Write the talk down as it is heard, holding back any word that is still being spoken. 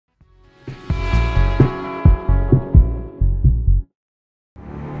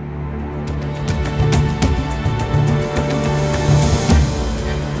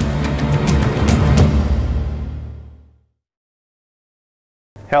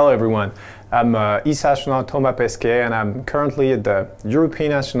Hello everyone, I'm ESA astronaut Thomas Pesquet and I'm currently at the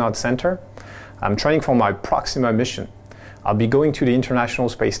European Astronaut Center. I'm training for my Proxima mission. I'll be going to the International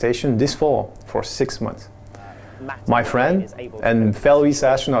Space Station this fall for 6 months. My friend and fellow ESA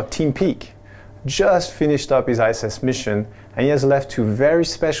astronaut Tim Peake just finished up his ISS mission and he has left 2 very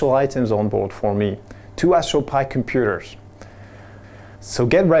special items on board for me, 2 Astro Pi computers. So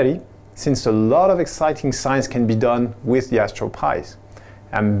get ready, since a lot of exciting science can be done with the Astro Pis.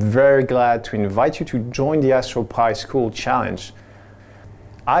 I'm very glad to invite you to join the Astro Pi School Challenge.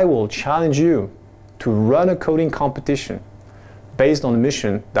 I will challenge you to run a coding competition based on a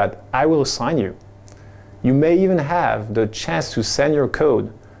mission that I will assign you. You may even have the chance to send your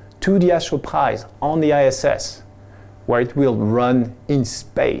code to the Astro Pis on the ISS, where it will run in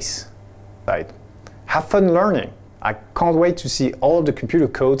space. Right? Have fun learning. I can't wait to see all of the computer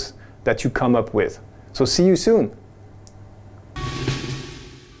codes that you come up with. So see you soon.